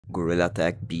Gorilla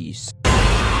Tag bees.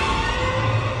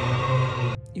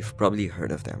 You've probably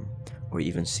heard of them, or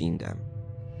even seen them.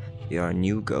 They are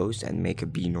new ghosts and make a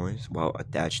bee noise while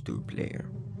attached to a player.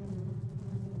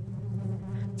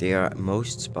 They are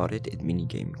most spotted in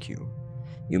minigame queue.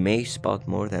 You may spot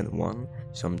more than one,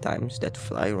 sometimes, that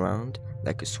fly around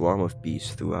like a swarm of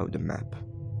bees throughout the map.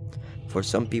 For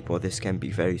some people this can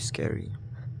be very scary.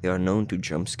 They are known to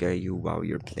jump scare you while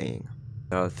you're playing.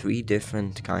 There are 3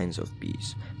 different kinds of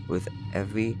bees, with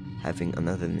every having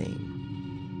another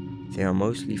name. They are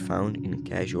mostly found in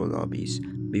casual lobbies,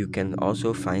 but you can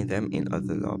also find them in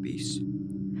other lobbies.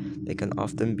 They can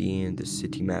often be in the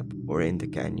city map or in the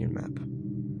canyon map,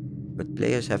 but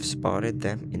players have spotted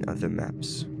them in other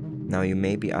maps. Now you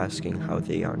may be asking how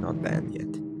they are not banned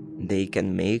yet. They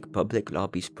can make public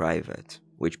lobbies private,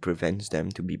 which prevents them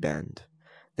to be banned.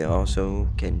 They also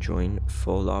can join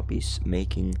full lobbies,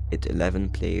 making it 11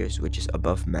 players, which is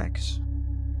above max.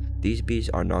 These bees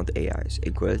are not AIs. A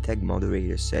Gorilla Tag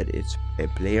moderator said it's a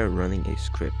player running a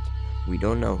script. We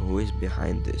don't know who is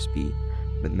behind this bee,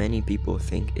 but many people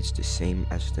think it's the same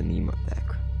as the Nemo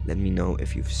tag. Let me know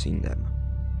if you've seen them.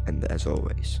 And as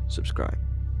always, subscribe.